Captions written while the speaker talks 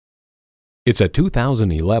It's a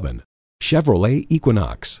 2011 Chevrolet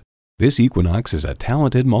Equinox. This Equinox is a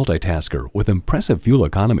talented multitasker with impressive fuel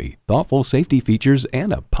economy, thoughtful safety features,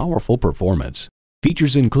 and a powerful performance.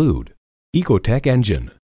 Features include Ecotech engine,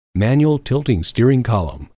 manual tilting steering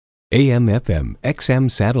column, AM/FM XM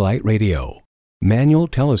satellite radio, manual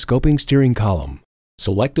telescoping steering column,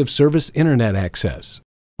 selective service internet access,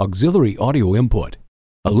 auxiliary audio input,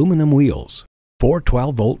 aluminum wheels, 4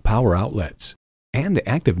 12-volt power outlets, and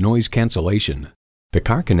active noise cancellation. The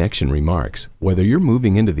Car Connection remarks, whether you're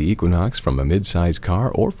moving into the Equinox from a mid-size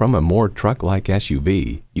car or from a more truck-like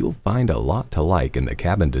SUV, you'll find a lot to like in the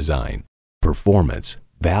cabin design. Performance,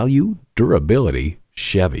 value, durability,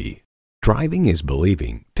 Chevy. Driving is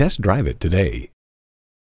believing. Test drive it today.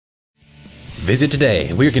 Visit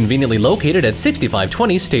today. We're conveniently located at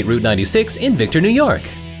 6520 State Route 96 in Victor, New York.